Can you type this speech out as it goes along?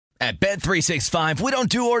At Bet365, we don't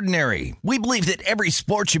do ordinary. We believe that every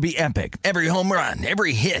sport should be epic. Every home run,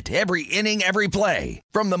 every hit, every inning, every play.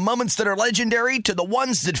 From the moments that are legendary to the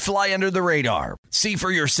ones that fly under the radar. See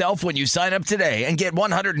for yourself when you sign up today and get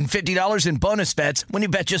 $150 in bonus bets when you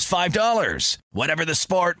bet just $5. Whatever the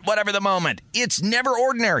sport, whatever the moment, it's never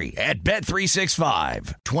ordinary at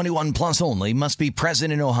Bet365. 21 plus only. Must be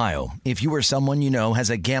present in Ohio. If you or someone you know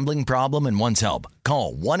has a gambling problem and wants help,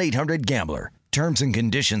 call 1-800-GAMBLER. Terms and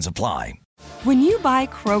conditions apply. When you buy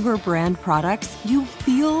Kroger brand products, you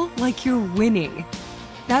feel like you're winning.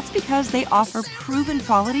 That's because they offer proven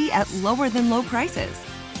quality at lower than low prices.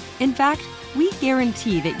 In fact, we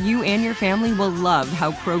guarantee that you and your family will love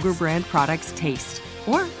how Kroger brand products taste,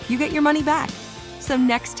 or you get your money back. So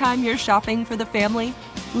next time you're shopping for the family,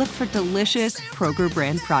 look for delicious Kroger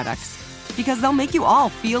brand products, because they'll make you all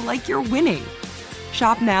feel like you're winning.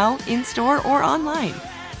 Shop now, in-store, or online.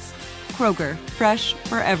 Kroger, fresh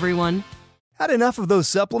for everyone. Had enough of those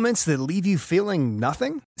supplements that leave you feeling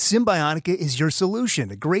nothing? Symbiotica is your solution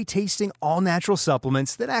to great-tasting, all-natural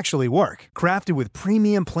supplements that actually work. Crafted with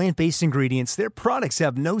premium plant-based ingredients, their products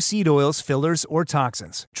have no seed oils, fillers, or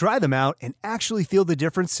toxins. Try them out and actually feel the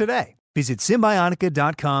difference today. Visit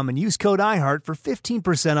Symbiotica.com and use code IHEART for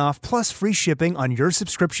 15% off plus free shipping on your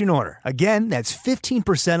subscription order. Again, that's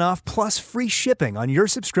 15% off plus free shipping on your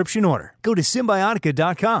subscription order. Go to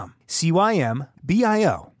Symbiotica.com,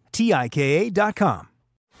 Symbiotika.com.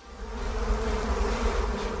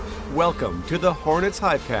 Welcome to the Hornets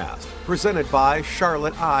Hivecast, presented by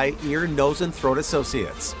Charlotte Eye, Ear, Nose, and Throat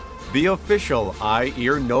Associates, the official eye,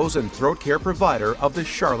 ear, nose, and throat care provider of the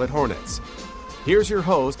Charlotte Hornets. Here's your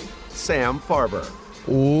host, Sam Farber.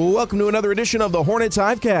 Welcome to another edition of the Hornets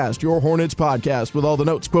Hivecast, your Hornets podcast with all the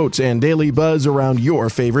notes, quotes, and daily buzz around your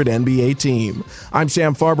favorite NBA team. I'm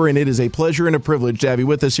Sam Farber, and it is a pleasure and a privilege to have you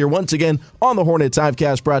with us here once again on the Hornets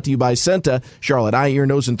Hivecast, brought to you by Senta, Charlotte Eye, Ear,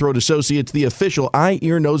 Nose, and Throat Associates, the official eye,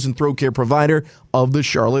 ear, nose, and throat care provider of the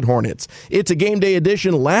Charlotte Hornets. It's a game day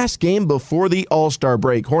edition, last game before the All-Star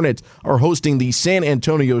break. Hornets are hosting the San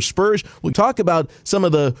Antonio Spurs. We'll talk about some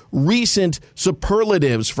of the recent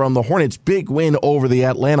superlatives from the Hornets' big win over the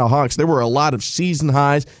Atlanta Hawks. There were a lot of season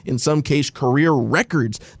highs, in some case career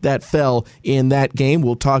records, that fell in that game.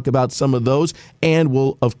 We'll talk about some of those, and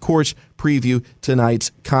we'll, of course, preview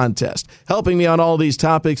tonight's contest. Helping me on all these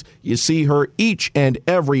topics, you see her each and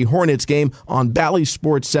every Hornets game on Bally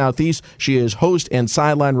Sports Southeast. She is host and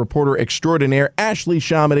sideline reporter extraordinaire, Ashley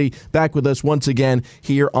Shamity, back with us once again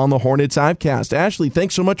here on the Hornets Hivecast. Ashley,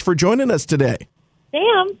 thanks so much for joining us today.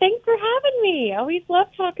 Sam, thanks for having me. I always love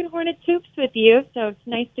talking Hornets hoops with you, so it's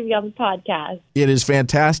nice to be on the podcast. It is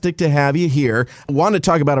fantastic to have you here. I want to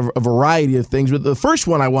talk about a variety of things, but the first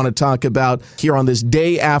one I want to talk about here on this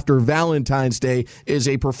day after Valentine's Day is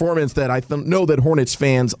a performance that I know that Hornets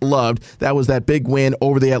fans loved. That was that big win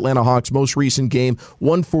over the Atlanta Hawks' most recent game,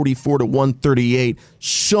 144-138.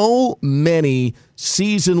 So many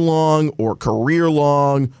season-long or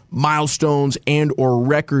career-long milestones and or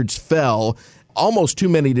records fell. Almost too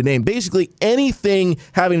many to name. Basically, anything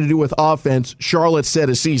having to do with offense, Charlotte set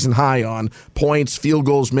a season high on. Points, field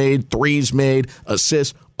goals made, threes made,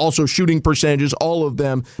 assists, also shooting percentages. All of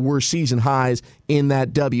them were season highs in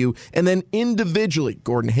that W. And then individually,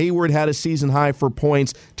 Gordon Hayward had a season high for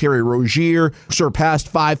points. Terry Rozier surpassed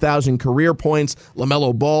 5,000 career points.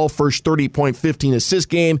 LaMelo Ball, first 30-point, 15-assist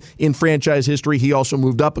game in franchise history. He also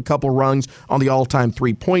moved up a couple rungs on the all-time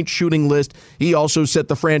three-point shooting list. He also set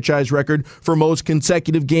the franchise record for most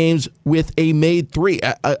consecutive games with a made three.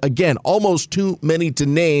 Again, almost too many to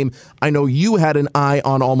name. I know you had an eye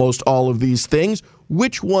on almost all of these things.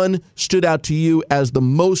 Which one stood out to you as the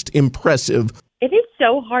most impressive? It is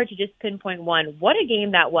so hard to just pinpoint one. What a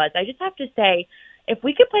game that was. I just have to say, if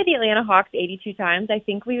we could play the Atlanta Hawks 82 times, I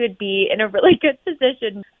think we would be in a really good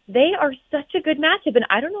position. They are such a good matchup, and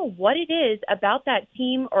I don't know what it is about that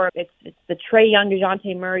team, or it's the Trae Young,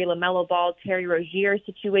 DeJounte Murray, LaMelo Ball, Terry Rozier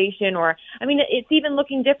situation, or, I mean, it's even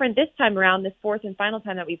looking different this time around, this fourth and final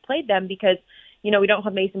time that we played them, because you know, we don't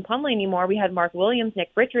have Mason Plumlee anymore. We had Mark Williams, Nick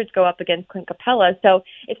Richards go up against Clint Capella. So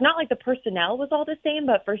it's not like the personnel was all the same,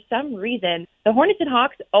 but for some reason, the Hornets and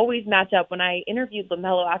Hawks always match up. When I interviewed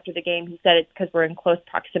LaMelo after the game, he said it's because we're in close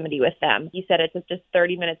proximity with them. He said it's just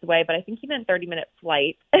 30 minutes away, but I think he meant 30-minute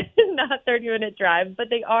flight, not 30-minute drive. But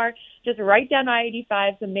they are just right down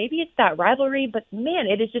I-85, so maybe it's that rivalry. But, man,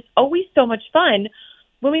 it is just always so much fun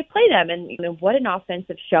when we play them. And you know, what an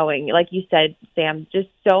offensive showing. Like you said, Sam, just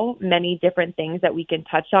so many different things that we can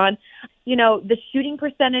touch on. You know, the shooting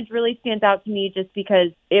percentage really stands out to me just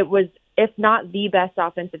because it was, if not the best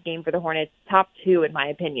offensive game for the Hornets, top two in my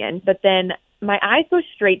opinion. But then my eyes go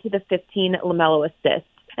straight to the 15 LaMelo assists.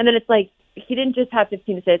 And then it's like, he didn't just have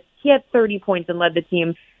 15 assists. He had 30 points and led the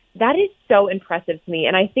team. That is so impressive to me.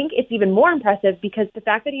 And I think it's even more impressive because the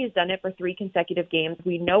fact that he has done it for 3 consecutive games,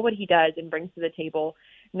 we know what he does and brings to the table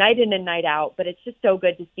night in and night out, but it's just so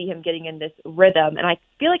good to see him getting in this rhythm. And I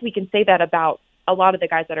feel like we can say that about a lot of the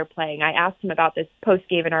guys that are playing. I asked him about this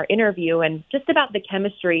post-game in our interview and just about the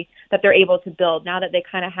chemistry that they're able to build now that they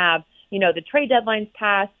kind of have, the trade deadlines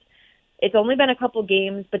passed. It's only been a couple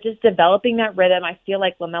games, but just developing that rhythm. I feel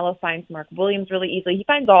like LaMelo finds Mark Williams really easily. He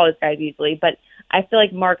finds all his guys easily, but I feel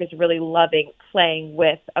like Mark is really loving playing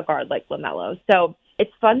with a guard like LaMelo. So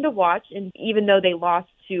it's fun to watch, and even though they lost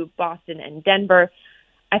to Boston and Denver,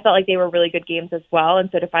 I felt like they were really good games as well. And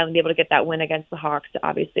so to finally be able to get that win against the Hawks,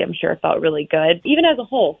 obviously, I'm sure it felt really good. Even as a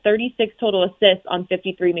whole, 36 total assists on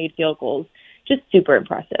 53 made field goals. Just super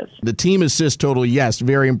impressive. The team assist total, yes,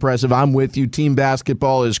 very impressive. I'm with you. Team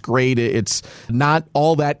basketball is great. It's not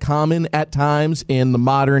all that common at times in the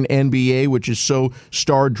modern NBA, which is so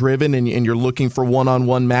star-driven, and you're looking for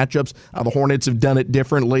one-on-one matchups. The Hornets have done it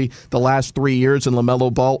differently the last 3 years, and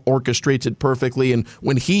LaMelo Ball orchestrates it perfectly. And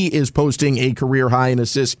when he is posting a career high in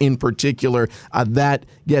assists in particular, that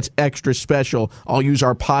gets extra special. I'll use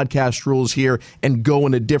our podcast rules here and go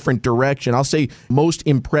in a different direction. I'll say most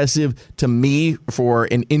impressive to me for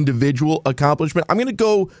an individual accomplishment, I'm going to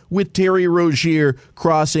go with Terry Rozier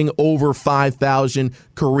crossing over 5,000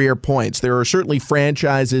 career points. There are certainly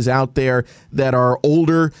franchises out there that are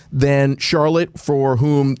older than Charlotte for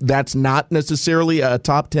whom that's not necessarily a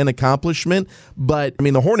top 10 accomplishment, but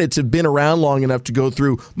the Hornets have been around long enough to go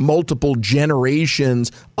through multiple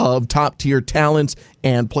generations of top-tier talents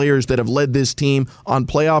and players that have led this team on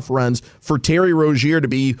playoff runs. For Terry Rozier to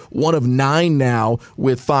be one of 9 now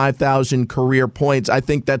with 5,000 career points, I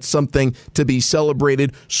think that's something to be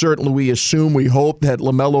celebrated. Certainly we hope that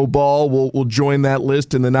LaMelo Ball will join that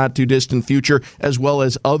list in the not-too-distant future, as well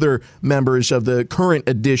as other members of the current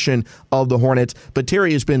edition of the Hornets. But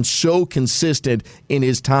Terry has been so consistent in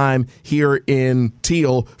his time here in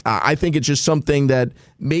Teal. I think it's just something that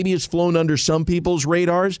maybe it's flown under some people's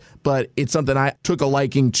radars, but it's something I took a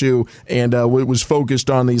liking to and was focused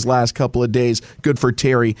on these last couple of days. Good for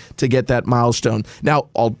Terry to get that milestone. Now,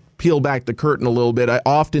 I'll peel back the curtain a little bit.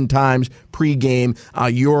 Oftentimes, pregame,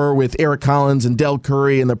 you're with Eric Collins and Del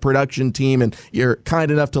Curry and the production team, and you're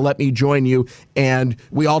kind enough to let me join you, and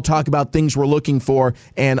we all talk about things we're looking for,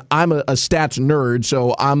 and I'm a stats nerd,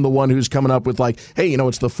 so I'm the one who's coming up with hey,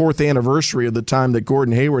 it's the 4th anniversary of the time that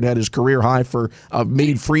Gordon Hayward had his career high for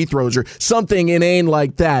made free throws or something inane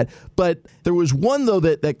like that. But there was one, though,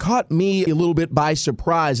 that caught me a little bit by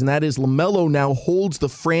surprise, and that is LaMelo now holds the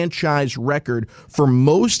franchise record for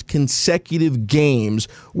most consecutive games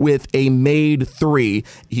with a made 3.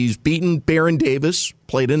 He's beaten Baron Davis,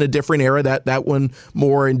 played in a different era, that one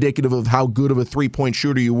more indicative of how good of a three-point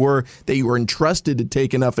shooter you were, that you were entrusted to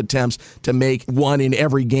take enough attempts to make one in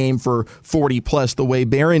every game for 40-plus the way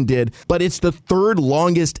Baron did. But it's the 3rd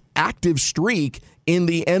longest active streak in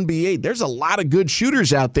the NBA. There's a lot of good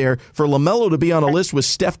shooters out there. For LaMelo to be on a list with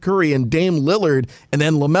Steph Curry and Dame Lillard, and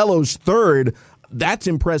then LaMelo's 3rd, that's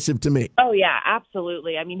impressive to me. Oh, yeah,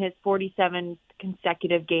 absolutely. His 47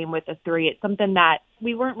 consecutive game with a 3, it's something that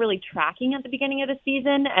we weren't really tracking at the beginning of the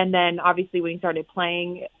season. And then obviously when he started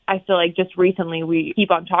playing, I feel like just recently we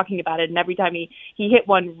keep on talking about it. And every time he hit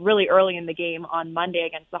one really early in the game on Monday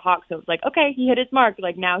against the Hawks, so it was like, okay, he hit his mark.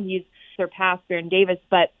 Now he's surpassed Baron Davis,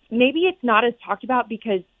 but maybe it's not as talked about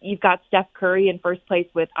because you've got Steph Curry in first place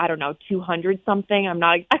with, 200 something. I'm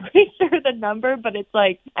not exactly sure the number, but it's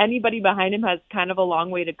like anybody behind him has kind of a long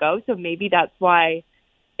way to go. So maybe that's why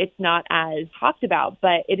it's not as talked about,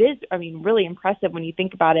 but it is, really impressive when you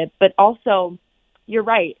think about it. But also, you're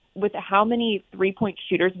right, with how many three-point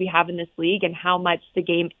shooters we have in this league and how much the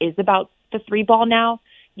game is about the 3-ball now,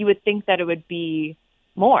 you would think that it would be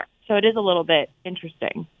more. So it is a little bit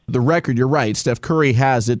interesting. The record, you're right, Steph Curry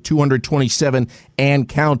has it, 227 and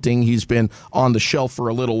counting. He's been on the shelf for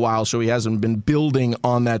a little while, so he hasn't been building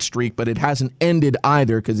on that streak, but it hasn't ended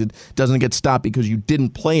either because it doesn't get stopped because you didn't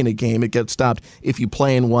play in a game. It gets stopped if you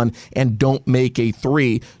play in one and don't make a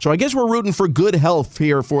 3. So I guess we're rooting for good health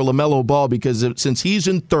here for LaMelo Ball because since he's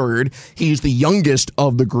in 3rd, he's the youngest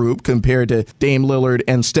of the group compared to Dame Lillard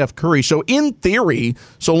and Steph Curry. So in theory,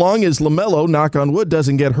 so long as LaMelo, knock on wood,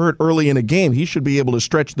 doesn't get hurt early in a game, he should be able to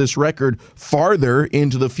stretch this record farther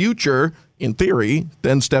into the future, in theory,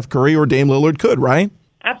 than Steph Curry or Dame Lillard could, right?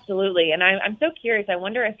 Absolutely. And I'm so curious. I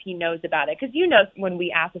wonder if he knows about it. Because when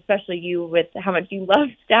we ask, especially you with how much you love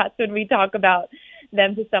stats, when we talk about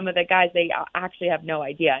them to some of the guys, they actually have no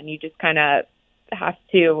idea. And you just kind of have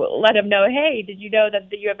to let them know, hey, did you know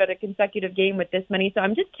that you have had a consecutive game with this many? So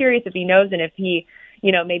I'm just curious if he knows and if he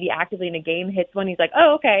maybe actively in a game hits one, he's like,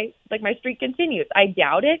 oh, okay, like my streak continues. I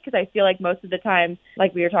doubt it because I feel like most of the time,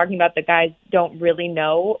 like we were talking about, the guys don't really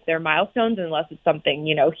know their milestones unless it's something,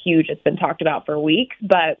 huge that's been talked about for weeks.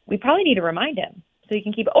 But we probably need to remind him so he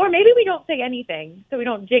can keep it. Or maybe we don't say anything so we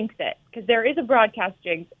don't jinx it, because there is a broadcast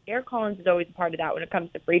jinx. Eric Collins is always a part of that when it comes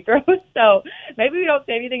to free throws. So maybe we don't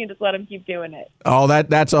say anything and just let him keep doing it. Oh,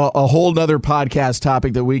 that's a whole nother podcast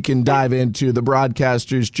topic that we can dive into, the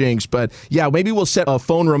broadcaster's jinx. But yeah, maybe we'll set a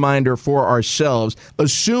phone reminder for ourselves,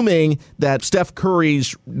 assuming that Steph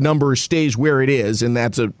Curry's number stays where it is. And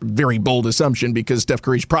that's a very bold assumption because Steph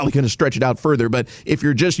Curry's probably going to stretch it out further. But if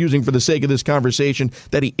you're just using for the sake of this conversation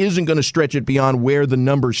that he isn't going to stretch it beyond where the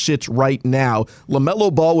number sits right now,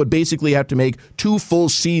 LaMelo Ball would basically have to make 2 full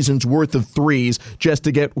seasons worth of threes just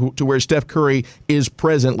to get to where Steph Curry is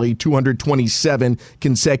presently, 227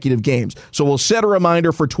 consecutive games. So we'll set a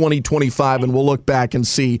reminder for 2025 and we'll look back and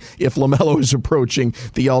see if LaMelo is approaching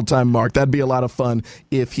the all-time mark. That'd be a lot of fun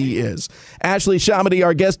if he is. Ashley Shamity,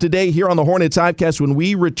 our guest today here on the Hornets Hivecast. When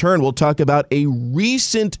we return, we'll talk about a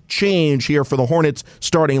recent change here for the Hornets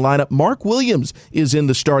starting lineup. Mark Williams is in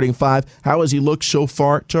the starting 5. How has he looked so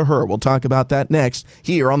far to her? We'll talk about that next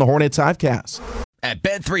here on the Hornets Hivecast. At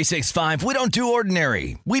Bet365, we don't do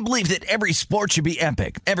ordinary. We believe that every sport should be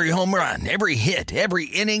epic. Every home run, every hit, every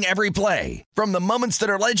inning, every play. From the moments that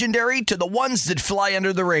are legendary to the ones that fly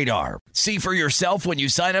under the radar. See for yourself when you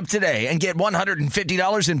sign up today and get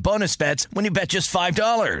 $150 in bonus bets when you bet just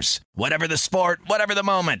 $5. Whatever the sport, whatever the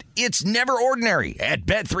moment, it's never ordinary at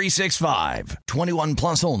Bet365. 21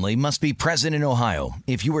 plus only. Must be present in Ohio.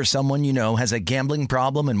 If you or someone you know has a gambling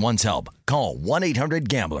problem and wants help, call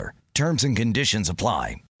 1-800-GAMBLER. Terms and conditions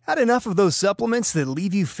apply. Had enough of those supplements that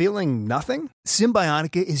leave you feeling nothing?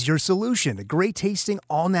 Symbiotica is your solution to great-tasting,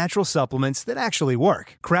 all-natural supplements that actually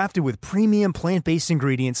work. Crafted with premium plant-based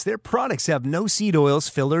ingredients, their products have no seed oils,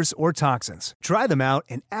 fillers, or toxins. Try them out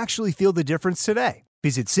and actually feel the difference today.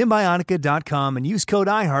 Visit Symbiotica.com and use code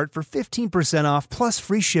IHEART for 15% off plus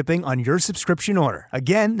free shipping on your subscription order.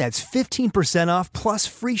 Again, that's 15% off plus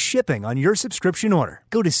free shipping on your subscription order.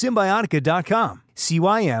 Go to Symbiotica.com,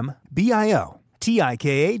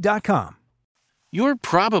 Symbiotika.com. You're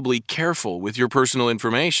probably careful with your personal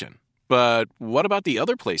information, but what about the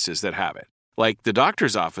other places that have it? Like the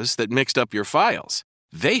doctor's office that mixed up your files.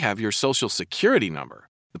 They have your social security number.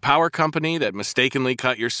 The power company that mistakenly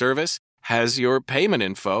cut your service has your payment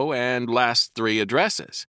info and last 3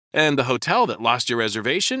 addresses. And the hotel that lost your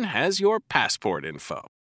reservation has your passport info.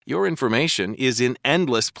 Your information is in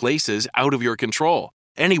endless places out of your control.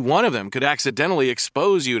 Any one of them could accidentally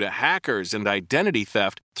expose you to hackers and identity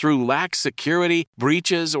theft through lax security,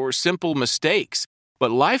 breaches, or simple mistakes.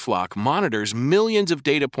 But LifeLock monitors millions of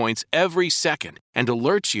data points every second and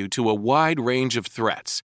alerts you to a wide range of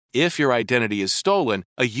threats. If your identity is stolen,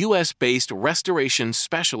 a U.S.-based restoration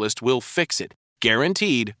specialist will fix it,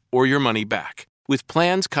 guaranteed, or your money back, with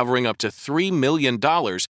plans covering up to $3 million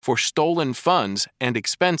for stolen funds and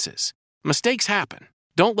expenses. Mistakes happen.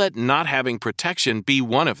 Don't let not having protection be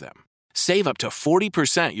one of them. Save up to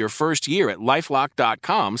 40% your first year at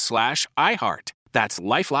LifeLock.com/iHeart. That's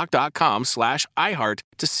LifeLock.com/iHeart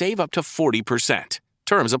to save up to 40%.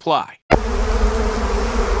 Terms apply.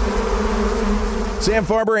 Sam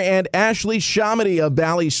Farber and Ashley Shamity of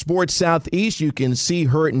Bally Sports Southeast. You can see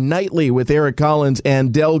her nightly with Eric Collins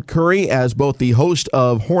and Del Curry as both the host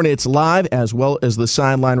of Hornets Live as well as the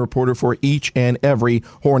sideline reporter for each and every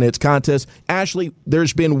Hornets contest. Ashley,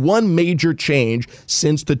 there's been one major change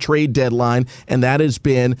since the trade deadline, and that has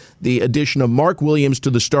been the addition of Mark Williams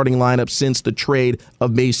to the starting lineup since the trade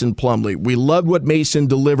of Mason Plumlee. We loved what Mason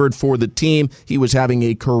delivered for the team. He was having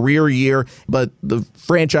a career year, but the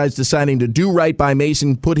franchise deciding to do right by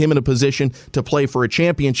Mason put him in a position to play for a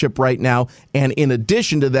championship right now, and in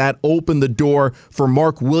addition to that, opened the door for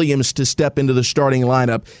Mark Williams to step into the starting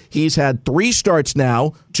lineup. He's had 3 starts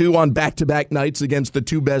now, 2 on back-to-back nights against the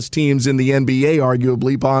 2 best teams in the NBA,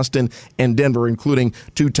 arguably, Boston and Denver, including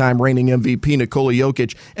 2-time reigning MVP Nikola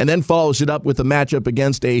Jokic, and then follows it up with a matchup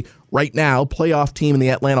against a right now playoff team in the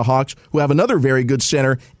Atlanta Hawks, who have another very good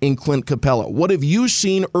center in Clint Capella. What have you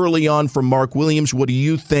seen early on from Mark Williams? What do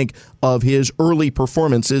you think of his early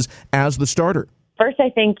performances as the starter? First, I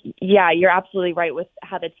think, you're absolutely right with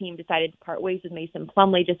how the team decided to part ways with Mason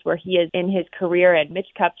Plumlee, just where he is in his career. And Mitch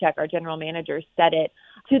Kupchak, our general manager, said it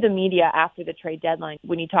to the media after the trade deadline.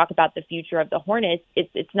 When you talk about the future of the Hornets,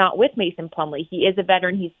 it's not with Mason Plumlee. He is a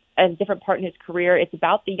veteran. He's at a different part in his career. It's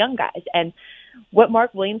about the young guys. And what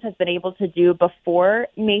Mark Williams has been able to do before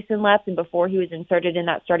Mason left and before he was inserted in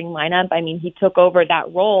that starting lineup, I mean, he took over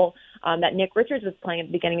that role that Nick Richards was playing at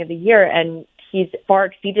the beginning of the year, and he's far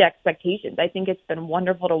exceeded expectations. I think it's been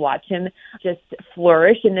wonderful to watch him just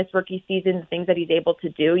flourish in this rookie season, the things that he's able to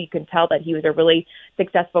do. You can tell that he was a really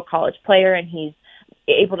successful college player, and he's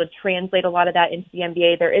able to translate a lot of that into the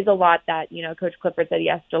NBA. There is a lot that, Coach Clifford said he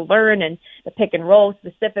has to learn, and the pick and roll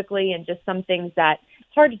specifically, and just some things that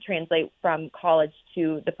it's hard to translate from college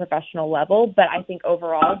to the professional level. But I think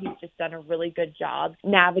overall, he's just done a really good job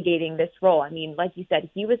navigating this role. I mean, like you said,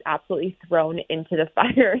 he was absolutely thrown into the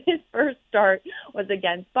fire. His first start was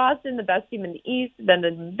against Boston, the best team in the East. Then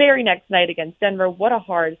the very next night against Denver. What a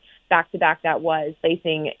hard back-to-back that was,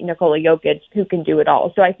 facing Nikola Jokic, who can do it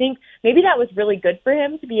all. So I think maybe that was really good for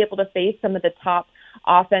him to be able to face some of the top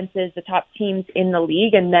offenses, the top teams in the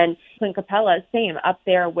league. And then Clint Capella, same, up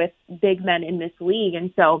there with big men in this league.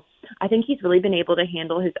 And so I think he's really been able to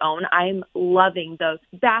handle his own. I'm loving the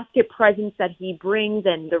basket presence that he brings,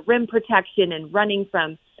 and the rim protection, and running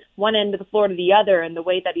from one end of the floor to the other, and the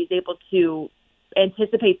way that he's able to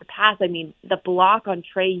anticipate the pass. I mean, the block on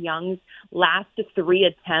Trae Young's last 3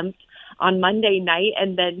 attempt on Monday night,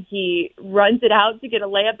 and then he runs it out to get a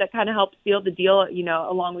layup that kind of helps seal the deal,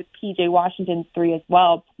 along with PJ Washington's 3 as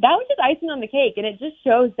well. That was just icing on the cake, and it just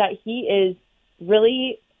shows that he is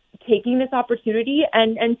really taking this opportunity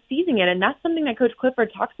and seizing it. And that's something that Coach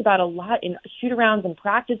Clifford talks about a lot in shoot-arounds and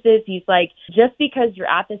practices. He's like, just because you're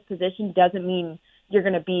at this position doesn't mean you're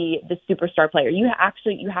going to be the superstar player. You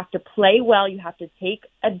have to play well. You have to take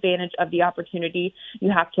advantage of the opportunity.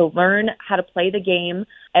 You have to learn how to play the game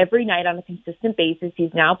every night on a consistent basis.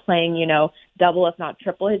 He's now playing, double, if not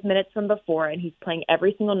triple his minutes from before, and he's playing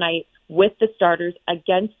every single night with the starters,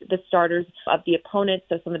 against the starters of the opponents,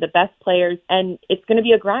 so some of the best players. And it's going to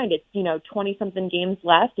be a grind. It's, 20-something games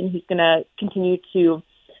left, and he's going to continue to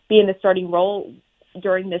be in the starting role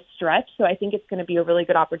during this stretch. So I think it's going to be a really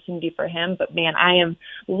good opportunity for him. But man, I am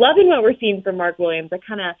loving what we're seeing from Mark Williams. I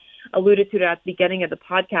kind of alluded to it at the beginning of the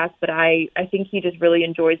podcast, but I think he just really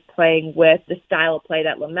enjoys playing with the style of play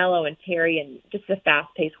that LaMelo and Terry, and just the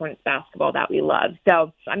fast-paced Hornets basketball that we love.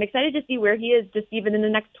 So I'm excited to see where he is just even in the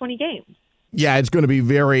next 20 games. Yeah, it's going to be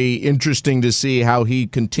very interesting to see how he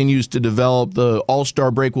continues to develop. The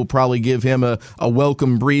All-Star break will probably give him a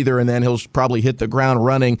welcome breather, and then he'll probably hit the ground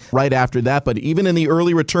running right after that. But even in the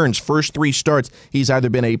early returns, first 3 starts, he's either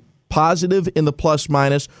been a positive in the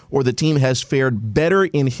plus-minus, or the team has fared better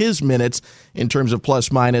in his minutes in terms of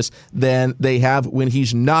plus-minus than they have when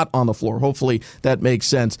he's not on the floor. Hopefully that makes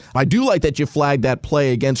sense. I do like that you flagged that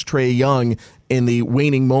play against Trae Young in the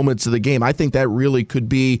waning moments of the game. I think that really could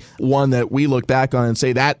be one that we look back on and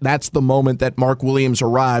say that's the moment that Mark Williams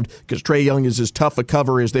arrived, because Trae Young is as tough a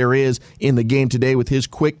cover as there is in the game today, with his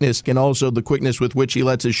quickness and also the quickness with which he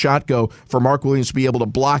lets his shot go. For Mark Williams to be able to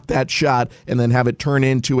block that shot and then have it turn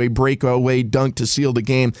into a breakaway dunk to seal the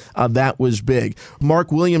game, that was big.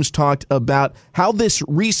 Mark Williams talked about how this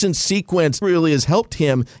recent sequence really has helped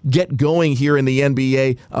him get going here in the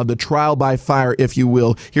NBA, the trial by fire, if you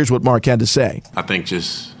will. Here's what Mark had to say. I think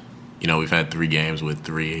just, we've had 3 games with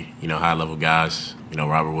 3, high-level guys,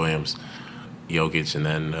 Robert Williams, Jokic, and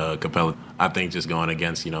then Capella. I think just going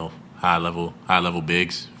against, high-level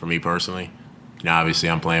bigs for me personally. Obviously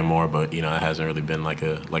I'm playing more, but, it hasn't really been like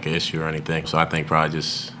an issue or anything. So I think probably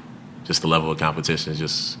just the level of competition is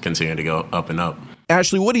just continuing to go up and up.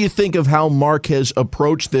 Ashley, what do you think of how Mark has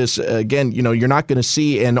approached this? Again, you're not going to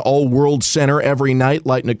see an all-world center every night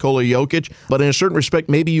like Nikola Jokic, but in a certain respect,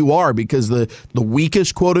 maybe you are, because the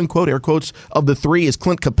weakest, quote-unquote, air quotes, of the 3 is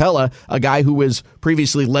Clint Capella, a guy who has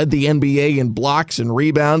previously led the NBA in blocks and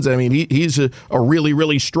rebounds. I mean, he's a really,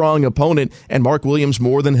 really strong opponent, and Mark Williams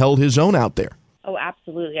more than held his own out there. Oh,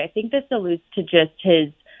 absolutely. I think this alludes to just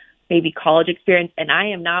his maybe college experience, and I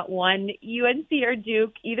am not one UNC or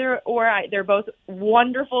Duke either, they're both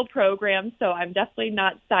wonderful programs, so I'm definitely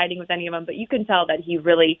not siding with any of them, but you can tell that he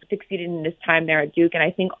really succeeded in his time there at Duke. And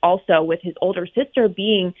I think also with his older sister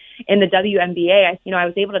being in the WNBA, I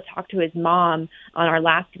was able to talk to his mom on our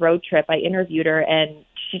last road trip. I interviewed her, and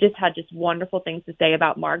she just had just wonderful things to say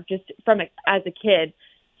about Mark, just from as a kid.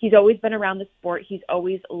 He's always been around the sport. He's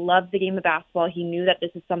always loved the game of basketball. He knew that this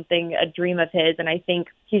is a dream of his, and I think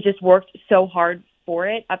he's just worked so hard for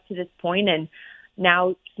it up to this point, and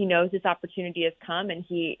now he knows this opportunity has come, and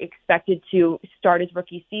he expected to start his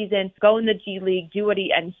rookie season, go in the G League,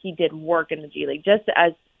 and he did work in the G League, just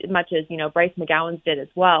as much as, Bryce McGowan's did as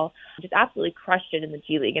well. Just absolutely crushed it in the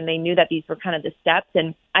G League, and they knew that these were kind of the steps,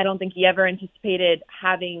 and I don't think he ever anticipated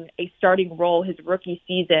having a starting role his rookie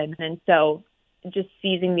season, and so just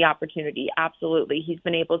seizing the opportunity. Absolutely. He's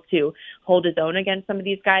been able to hold his own against some of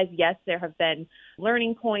these guys. Yes, there have been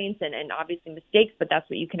learning points and obviously mistakes, but that's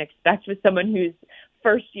what you can expect with someone whose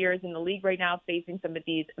first year is in the league right now, facing some of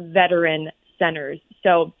these veteran centers.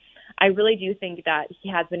 So I really do think that he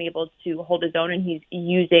has been able to hold his own, and he's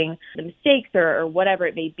using the mistakes or whatever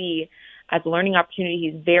it may be as a learning opportunity.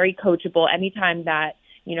 He's very coachable. Anytime that,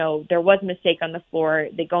 there was a mistake on the floor,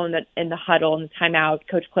 they go in the huddle and the timeout.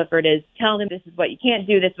 Coach Clifford is telling him, this is what you can't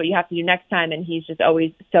do, this is what you have to do next time. And he's just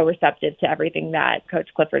always so receptive to everything that Coach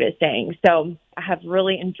Clifford is saying. So I have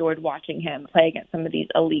really enjoyed watching him play against some of these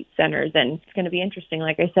elite centers. And it's going to be interesting,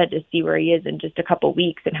 like I said, to see where he is in just a couple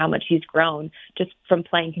weeks and how much he's grown just from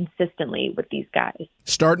playing consistently with these guys.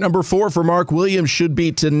 Start number 4 for Mark Williams should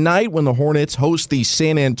be tonight when the Hornets host the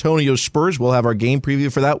San Antonio Spurs. We'll have our game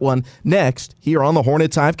preview for that one next here on the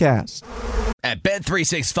Hornets Hivecast. At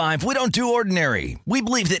Bet365, we don't do ordinary. We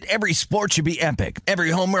believe that every sport should be epic.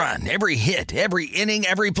 Every home run, every hit, every inning,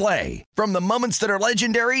 every play. From the moments that are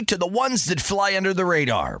legendary to the ones that fly under the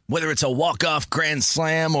radar. Whether it's a walk-off grand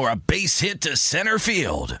slam or a base hit to center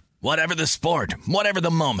field. Whatever the sport, whatever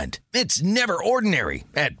the moment. It's never ordinary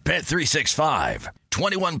at Bet365.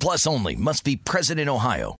 21 plus only. Must be present in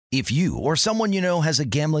Ohio. If you or someone you know has a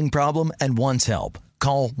gambling problem and wants help,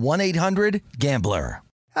 call 1-800-GAMBLER.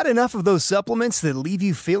 Had enough of those supplements that leave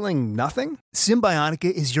you feeling nothing? Symbiotica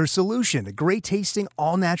is your solution to great-tasting,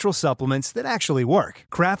 all-natural supplements that actually work.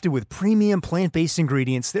 Crafted with premium plant-based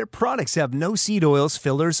ingredients, their products have no seed oils,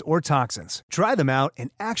 fillers, or toxins. Try them out and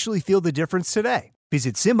actually feel the difference today.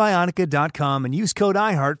 Visit Symbiotica.com and use code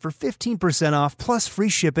IHEART for 15% off plus free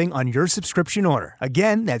shipping on your subscription order.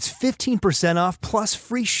 Again, that's 15% off plus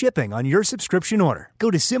free shipping on your subscription order. Go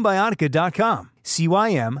to Symbiotica.com,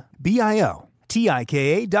 Symbiotika.com.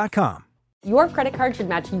 Your credit card should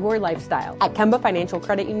match your lifestyle. At Kemba Financial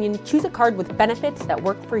Credit Union, choose a card with benefits that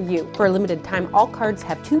work for you. For a limited time, all cards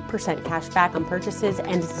have 2% cash back on purchases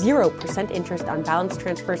and 0% interest on balance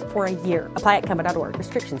transfers for a year. Apply at Kemba.org.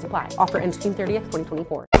 Restrictions apply. Offer ends June 30th,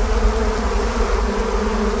 2024.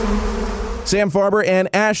 Sam Farber and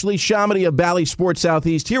Ashley Shamity of Bally Sports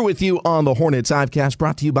Southeast here with you on the Hornets Hivecast,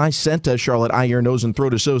 brought to you by Senta, Charlotte Eye, Ear, Nose, and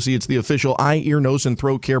Throat Associates, the official eye, ear, nose, and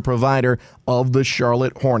throat care provider of the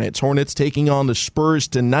Charlotte Hornets. Hornets taking on the Spurs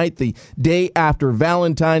tonight, the day after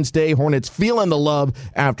Valentine's Day. Hornets feeling the love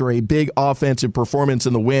after a big offensive performance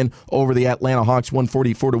in the win over the Atlanta Hawks,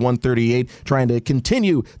 144-138, trying to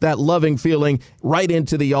continue that loving feeling right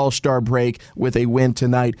into the All-Star break with a win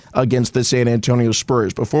tonight against the San Antonio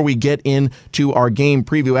Spurs. Before we get into our game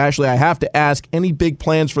preview, Ashley, I have to ask, any big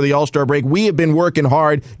plans for the All-Star break? We have been working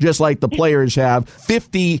hard, just like the players have.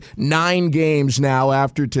 59 games now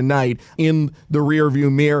after tonight in the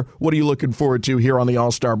rearview mirror. What are you looking forward to here on the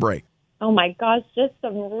All-Star break? Oh my gosh, just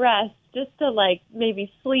some rest, just to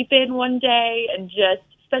maybe sleep in one day and just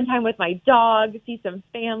spend time with my dog, see some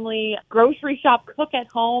family, grocery shop, cook at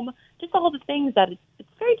home, just all the things that it's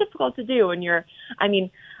very difficult to do when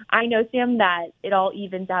I know, Sam, that it all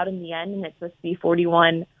evens out in the end and it's supposed to be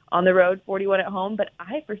 41 on the road, 41 at home, but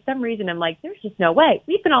for some reason, I'm like, there's just no way.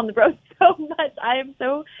 We've been on the road so much. I am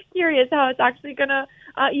so curious how it's actually going to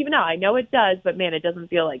even out. I know it does, but man, it doesn't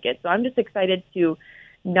feel like it. So I'm just excited to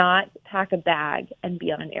not pack a bag and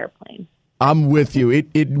be on an airplane. I'm with you.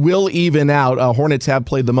 It will even out. Hornets have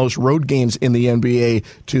played the most road games in the NBA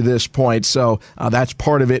to this point, so that's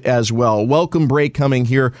part of it as well. Welcome break coming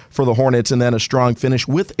here for the Hornets, and then a strong finish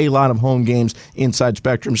with a lot of home games inside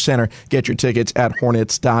Spectrum Center. Get your tickets at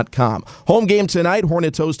Hornets.com. Home game tonight,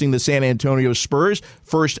 Hornets hosting the San Antonio Spurs.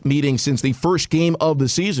 First meeting since the first game of the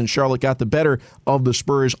season. Charlotte got the better of the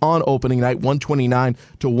Spurs on opening night,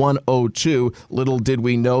 129-102. Little did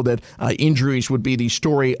we know that injuries would be the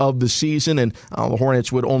story of the season, and the Hornets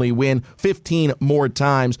would only win 15 more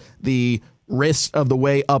times the rest of the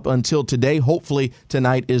way up until today. Hopefully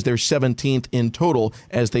tonight is their 17th in total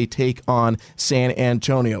as they take on San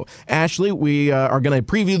Antonio. Ashley, we are going to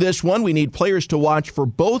preview this one. We need players to watch for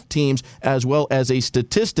both teams as well as a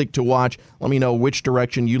statistic to watch. Let me know which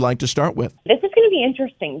direction you'd like to start with. This is going to be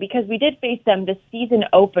interesting because we did face them the season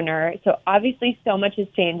opener, so obviously so much has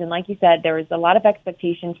changed, and like you said, there was a lot of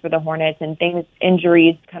expectations for the Hornets, and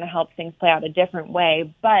injuries kind of helped things play out a different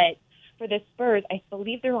way, but for the Spurs, I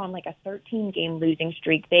believe they're on a 13-game losing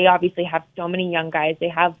streak. They obviously have so many young guys. They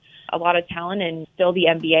have a lot of talent and still the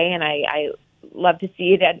NBA, and I love to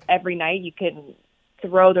see that every night you can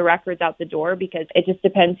throw the records out the door because it just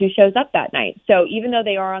depends who shows up that night. So even though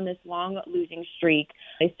they are on this long losing streak,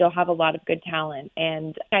 they still have a lot of good talent.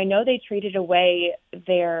 And I know they traded away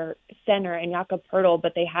their center in Jakob Poeltl,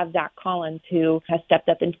 but they have Zach Collins who has stepped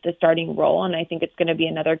up into the starting role, and I think it's going to be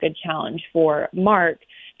another good challenge for Mark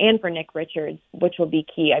and for Nick Richards, which will be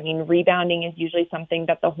key. Rebounding is usually something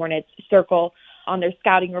that the Hornets circle on their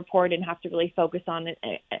scouting report and have to really focus on it,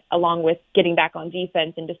 along with getting back on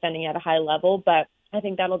defense and defending at a high level. But I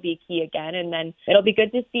think that'll be key again. And then it'll be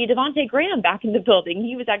good to see Devontae Graham back in the building.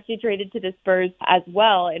 He was actually traded to the Spurs as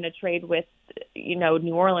well in a trade with,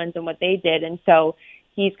 New Orleans and what they did. And so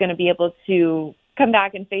he's going to be able to come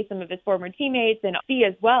back and face some of his former teammates, and Fee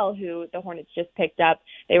as well, who the Hornets just picked up.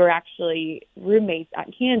 They were actually roommates at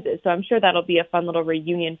Kansas. So I'm sure that'll be a fun little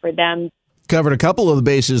reunion for them. Covered a couple of the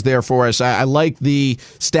bases there for us. I like the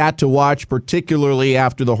stat to watch, particularly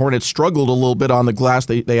after the Hornets struggled a little bit on the glass.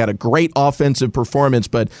 They had a great offensive performance,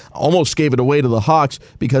 but almost gave it away to the Hawks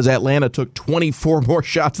because Atlanta took 24 more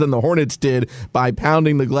shots than the Hornets did by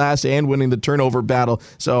pounding the glass and winning the turnover battle.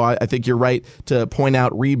 So I think you're right to point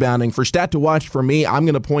out rebounding. For stat to watch for me, I'm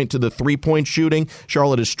going to point to the three-point shooting.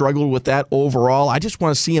 Charlotte has struggled with that overall. I just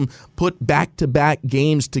want to see him put back-to-back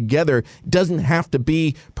games together. It doesn't have to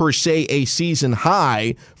be, per se, a season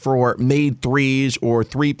high for made threes or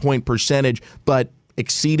three-point percentage, but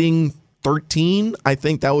exceeding 13, I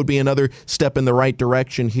think that would be another step in the right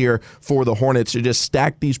direction here for the Hornets to just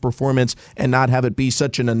stack these performances and not have it be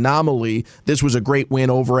such an anomaly. This was a great win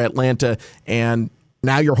over Atlanta, and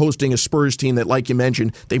now you're hosting a Spurs team that, like you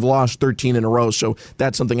mentioned, they've lost 13 in a row. So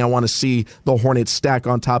that's something I want to see the Hornets stack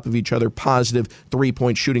on top of each other, positive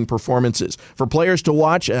three-point shooting performances. For players to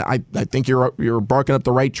watch, I think you're barking up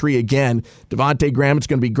the right tree again. Devontae Graham, it's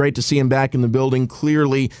going to be great to see him back in the building.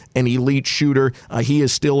 Clearly an elite shooter. He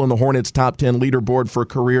is still on the Hornets' top 10 leaderboard for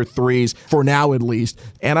career threes, for now at least.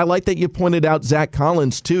 And I like that you pointed out Zach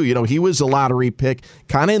Collins, too. He was a lottery pick,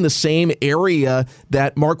 kind of in the same area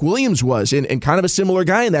that Mark Williams was, and kind of a similar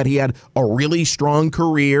guy in that he had a really strong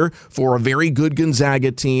career for a very good Gonzaga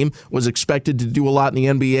team, was expected to do a lot in the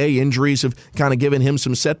NBA. Injuries have kind of given him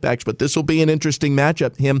some setbacks, but this will be an interesting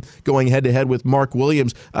matchup, him going head-to-head with Mark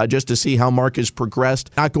Williams, just to see how Mark has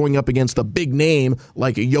progressed, not going up against a big name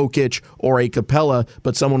like a Jokic or a Capella,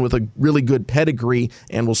 but someone with a really good pedigree,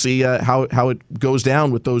 and we'll see how it goes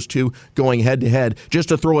down with those two going head-to-head. Just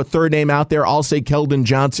to throw a third name out there, I'll say Keldon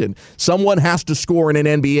Johnson. Someone has to score in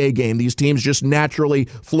an NBA game. These teams just naturally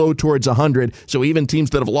flow towards 100. So even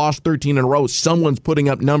teams that have lost 13 in a row, someone's putting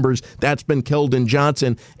up numbers. That's been Keldon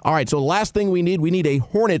Johnson. All right, so the last thing we need a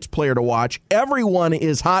Hornets player to watch. Everyone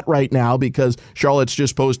is hot right now because Charlotte's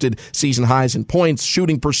just posted season highs in points,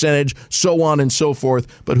 shooting percentage, so on and so forth.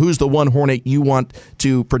 But who's the one Hornet you want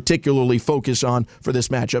to particularly focus on for this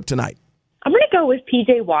matchup tonight? I'm going to go with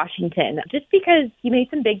PJ Washington just because he made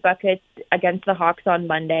some big buckets against the Hawks on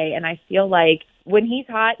Monday, and I feel like when he's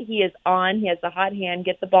hot, he is on. He has the hot hand.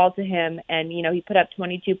 Get the ball to him, and he put up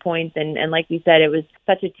 22 points, and like we said, it was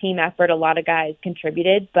such a team effort. A lot of guys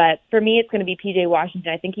contributed, but for me, it's going to be PJ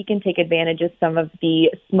Washington. I think he can take advantage of some of the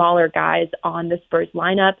smaller guys on the Spurs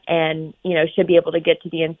lineup, and should be able to get to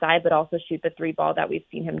the inside, but also shoot the three ball that we've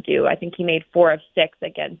seen him do. I think he made 4 of 6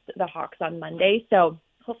 against the Hawks on Monday, so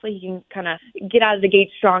hopefully he can kind of get out of the gate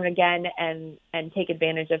strong again and take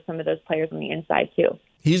advantage of some of those players on the inside too.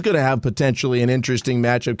 He's going to have potentially an interesting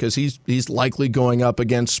matchup because he's likely going up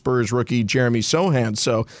against Spurs rookie Jeremy Sohan.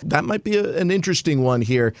 So that might be an interesting one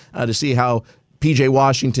here to see how PJ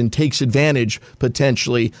Washington takes advantage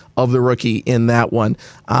potentially of the rookie in that one.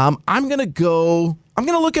 I'm going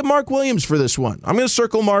to look at Mark Williams for this one. I'm going to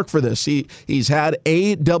circle Mark for this. He's had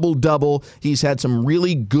a double-double. He's had some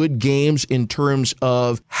really good games in terms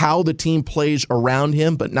of how the team plays around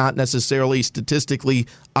him, but not necessarily statistically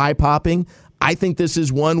eye-popping. I think this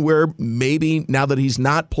is one where maybe now that he's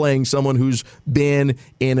not playing someone who's been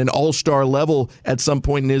in an all-star level at some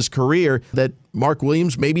point in his career, that Mark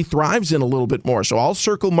Williams maybe thrives in a little bit more. So I'll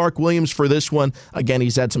circle Mark Williams for this one. Again,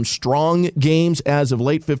 he's had some strong games as of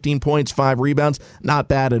late, 15 points, 5 rebounds. Not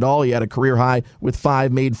bad at all. He had a career high with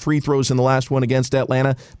 5 made free throws in the last one against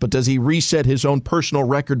Atlanta. But does he reset his own personal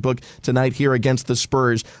record book tonight here against the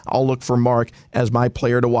Spurs? I'll look for Mark as my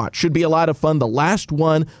player to watch. Should be a lot of fun. The last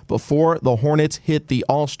one before the Hornets hit the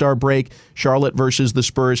All-Star break, Charlotte versus the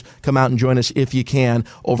Spurs. Come out and join us if you can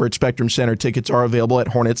over at Spectrum Center. Tickets are available at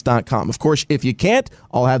Hornets.com. Of course, if you can't,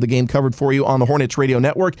 I'll have the game covered for you on the Hornets Radio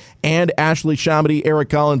Network, and Ashley Shamedy, Eric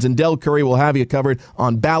Collins, and Del Curry will have you covered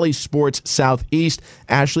on Bally Sports Southeast.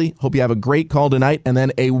 Ashley, hope you have a great call tonight and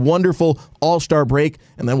then a wonderful All-Star break,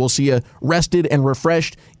 and then we'll see you rested and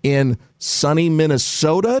refreshed in sunny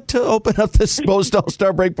Minnesota to open up this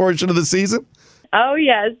post-All-Star break portion of the season. Oh,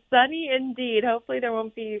 yes, sunny indeed. Hopefully there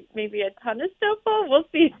won't be maybe a ton of snowfall. We'll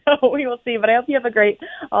see. So we will see. But I hope you have a great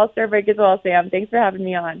All-Star break as well, Sam. Thanks for having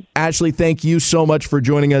me on. Ashley, thank you so much for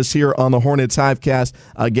joining us here on the Hornets Hivecast.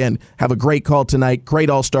 Again, have a great call tonight, great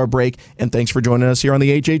All-Star break, and thanks for joining us here on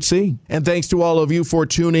the HHC. And thanks to all of you for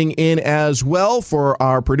tuning in as well. For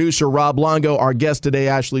our producer, Rob Longo, our guest today,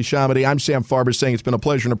 Ashley Shamady, I'm Sam Farber saying it's been a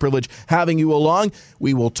pleasure and a privilege having you along.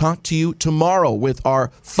 We will talk to you tomorrow with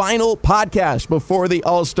our final podcast before the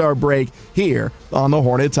All-Star break here on the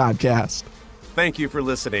Hornets Hivecast. Thank you for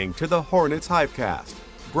listening to the Hornets Hivecast,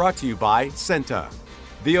 brought to you by Senta,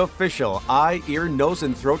 the official eye, ear, nose,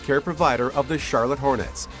 and throat care provider of the Charlotte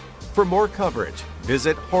Hornets. For more coverage,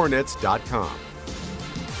 visit hornets.com.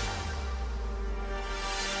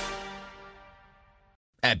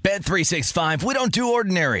 At Bet365, we don't do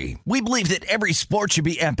ordinary. We believe that every sport should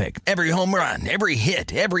be epic. Every home run, every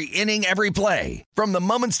hit, every inning, every play. From the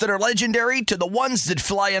moments that are legendary to the ones that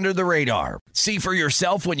fly under the radar. See for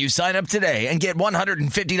yourself when you sign up today and get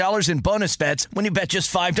 $150 in bonus bets when you bet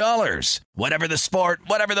just $5. Whatever the sport,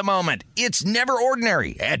 whatever the moment, it's never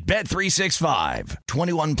ordinary at Bet365.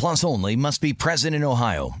 21 plus only. Must be present in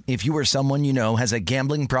Ohio. If you or someone you know has a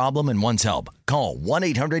gambling problem and wants help, call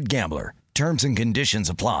 1-800-GAMBLER. Terms and conditions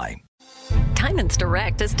apply. Diamonds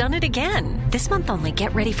Direct has done it again. This month only,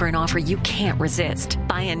 get ready for an offer you can't resist.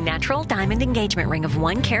 Buy a natural diamond engagement ring of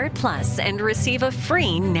 1 carat plus and receive a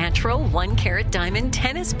free natural 1 carat diamond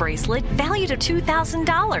tennis bracelet valued at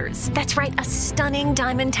 $2,000. That's right, a stunning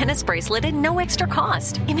diamond tennis bracelet at no extra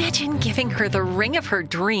cost. Imagine giving her the ring of her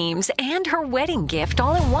dreams and her wedding gift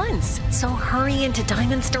all at once. So hurry into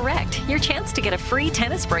Diamonds Direct. Your chance to get a free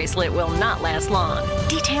tennis bracelet will not last long.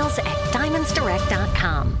 Details at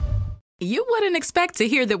diamondsdirect.com. You wouldn't expect to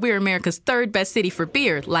hear that we're America's third best city for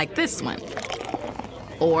beer like this one.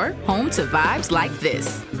 Or home to vibes like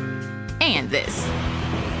this. And this.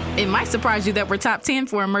 It might surprise you that we're top 10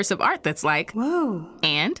 for immersive art that's like, whoa.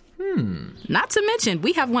 And, not to mention,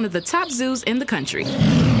 we have one of the top zoos in the country.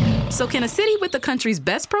 So can a city with the country's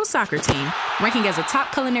best pro soccer team, ranking as a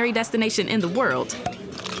top culinary destination in the world,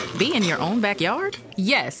 be in your own backyard?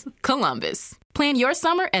 Yes, Columbus. Plan your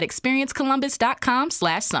summer at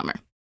experiencecolumbus.com/summer.